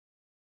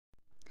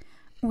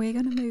We're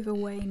going to move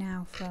away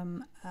now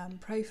from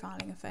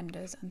profiling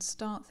offenders and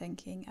start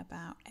thinking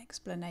about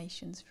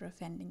explanations for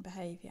offending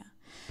behaviour.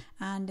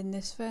 And in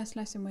this first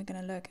lesson, we're going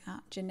to look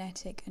at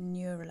genetic and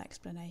neural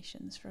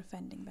explanations for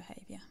offending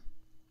behaviour.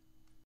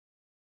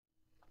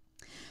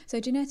 So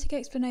genetic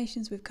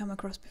explanations we've come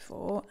across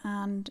before,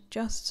 and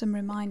just some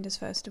reminders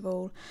first of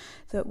all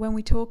that when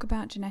we talk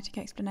about genetic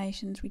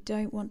explanations, we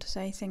don't want to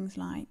say things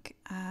like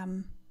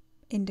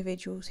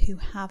individuals who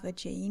have a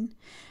gene.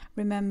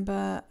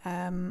 Remember,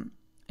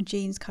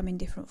 genes come in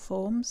different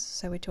forms,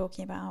 so we're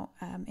talking about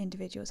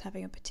individuals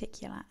having a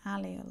particular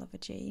allele of a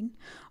gene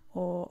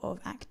or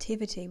of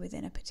activity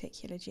within a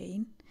particular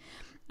gene.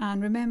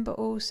 And remember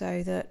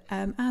also that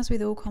as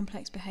with all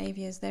complex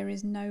behaviours, there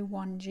is no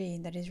one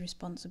gene that is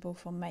responsible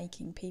for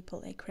making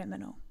people a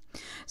criminal.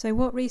 So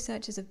what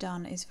researchers have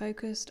done is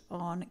focused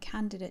on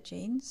candidate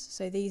genes.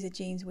 So these are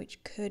genes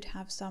which could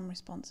have some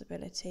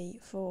responsibility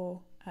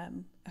for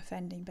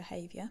offending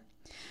behaviour.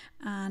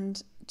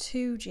 And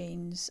two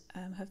genes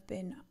have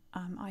been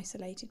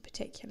isolated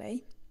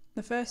particularly.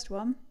 The first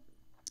one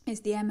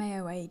is the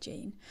MAOA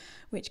gene,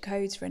 which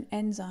codes for an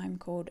enzyme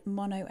called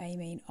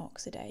monoamine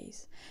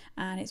oxidase,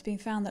 and it's been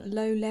found that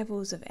low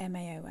levels of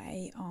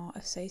MAOA are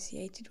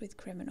associated with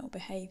criminal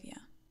behaviour.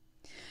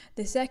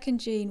 The second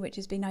gene which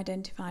has been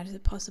identified as a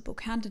possible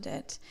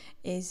candidate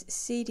is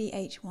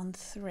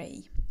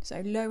CDH13,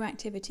 so low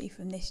activity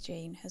from this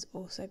gene has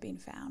also been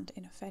found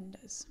in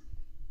offenders.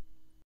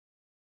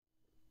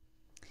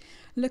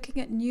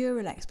 Looking at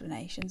neural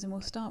explanations, and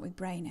we'll start with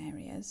brain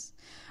areas.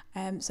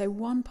 So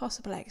one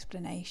possible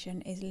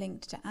explanation is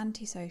linked to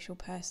antisocial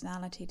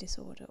personality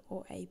disorder,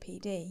 or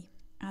APD,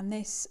 and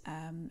this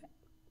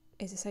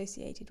is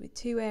associated with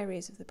two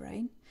areas of the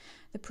brain,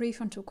 the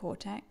prefrontal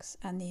cortex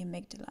and the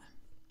amygdala.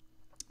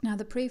 Now,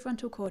 the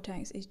prefrontal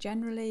cortex is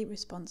generally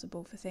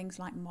responsible for things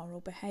like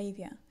moral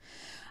behaviour,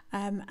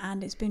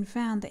 and it's been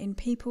found that in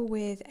people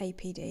with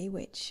APD,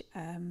 which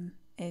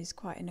is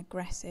quite an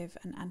aggressive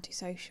and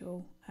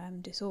antisocial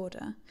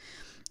disorder,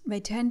 they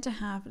tend to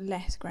have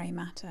less grey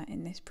matter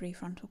in this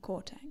prefrontal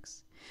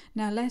cortex.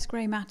 Now, less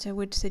grey matter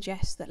would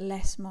suggest that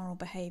less moral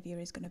behaviour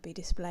is going to be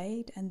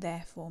displayed and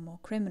therefore more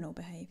criminal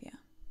behaviour.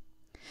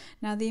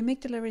 Now, the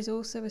amygdala is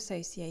also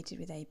associated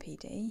with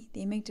APD.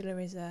 The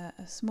amygdala is a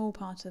small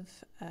part of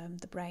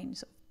the brain,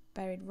 sort of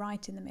buried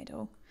right in the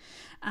middle,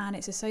 and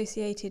it's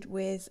associated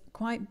with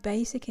quite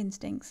basic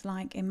instincts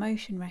like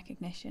emotion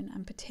recognition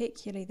and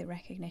particularly the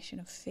recognition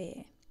of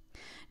fear.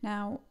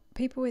 Now,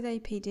 people with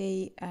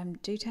APD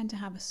do tend to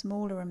have a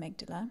smaller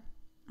amygdala,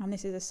 and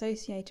this is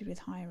associated with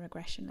higher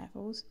aggression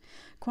levels,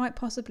 quite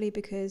possibly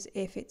because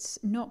if it's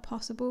not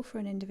possible for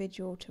an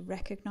individual to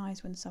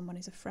recognise when someone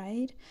is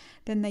afraid,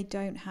 then they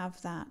don't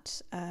have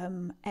that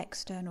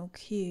external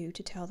cue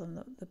to tell them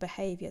that the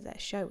behaviour they're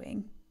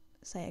showing,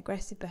 say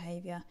aggressive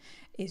behaviour,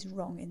 is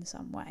wrong in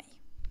some way.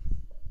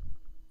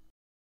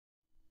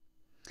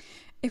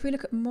 If we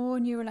look at more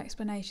neural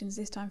explanations,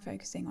 this time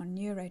focusing on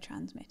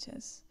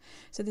neurotransmitters.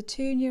 So the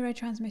two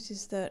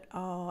neurotransmitters that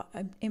are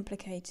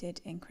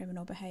implicated in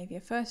criminal behaviour,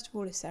 first of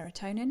all, is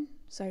serotonin.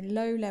 So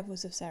low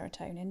levels of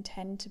serotonin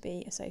tend to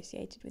be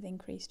associated with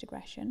increased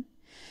aggression.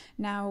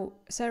 Now,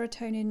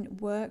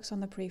 serotonin works on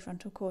the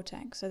prefrontal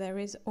cortex, so there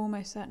is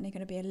almost certainly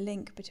going to be a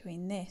link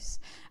between this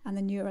and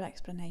the neural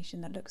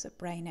explanation that looks at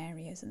brain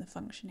areas and the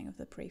functioning of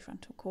the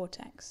prefrontal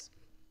cortex.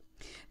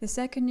 The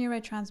second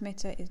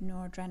neurotransmitter is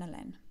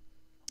noradrenaline.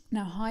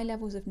 Now, high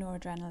levels of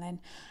noradrenaline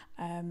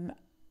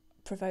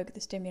provoke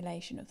the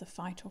stimulation of the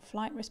fight or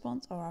flight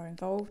response, or are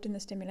involved in the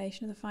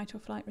stimulation of the fight or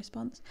flight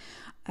response,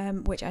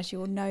 which, as you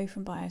will know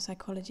from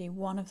biopsychology,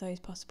 one of those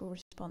possible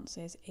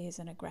responses is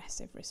an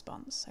aggressive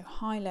response. So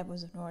high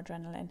levels of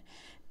noradrenaline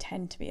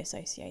tend to be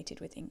associated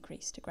with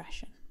increased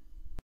aggression.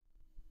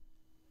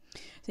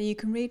 So you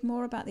can read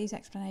more about these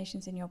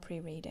explanations in your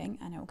pre-reading,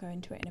 and it will go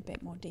into it in a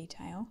bit more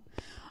detail.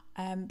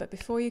 But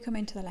before you come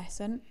into the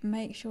lesson,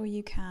 make sure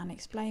you can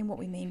explain what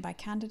we mean by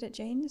candidate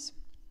genes,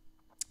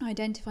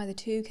 identify the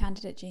two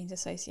candidate genes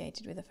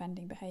associated with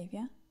offending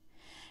behaviour,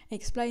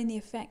 explain the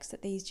effects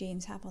that these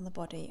genes have on the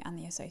body and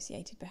the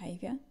associated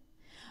behaviour,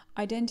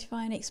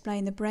 identify and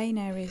explain the brain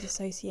areas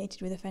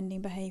associated with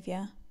offending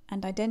behaviour,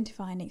 and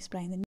identify and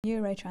explain the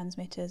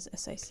neurotransmitters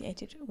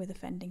associated with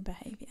offending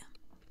behaviour.